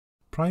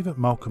Private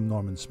Malcolm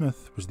Norman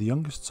Smith was the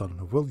youngest son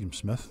of William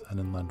Smith, an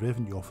Inland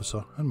Revenue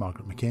officer, and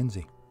Margaret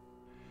Mackenzie.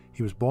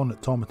 He was born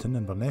at Tomaton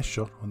in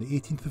Burnessshire on the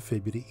 18th of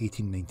February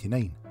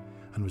 1899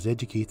 and was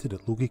educated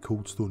at Logie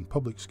Coldstone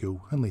Public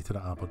School and later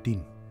at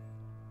Aberdeen.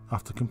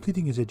 After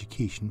completing his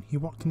education, he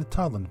worked in the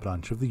Tarland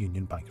branch of the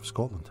Union Bank of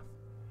Scotland.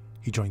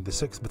 He joined the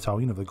 6th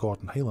Battalion of the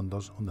Gordon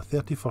Highlanders on the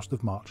 31st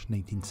of March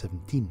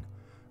 1917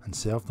 and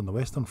served on the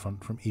Western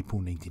Front from April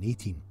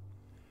 1918.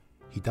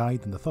 He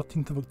died on the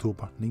 13th of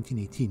October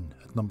 1918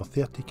 at No.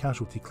 30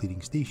 Casualty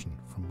Clearing Station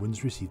from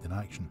wounds received in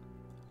action.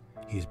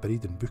 He is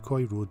buried in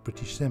Bucoy Road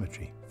British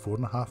Cemetery,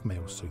 4.5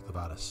 miles south of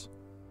Arras.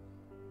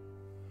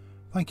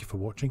 Thank you for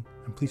watching,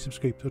 and please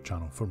subscribe to our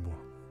channel for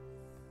more.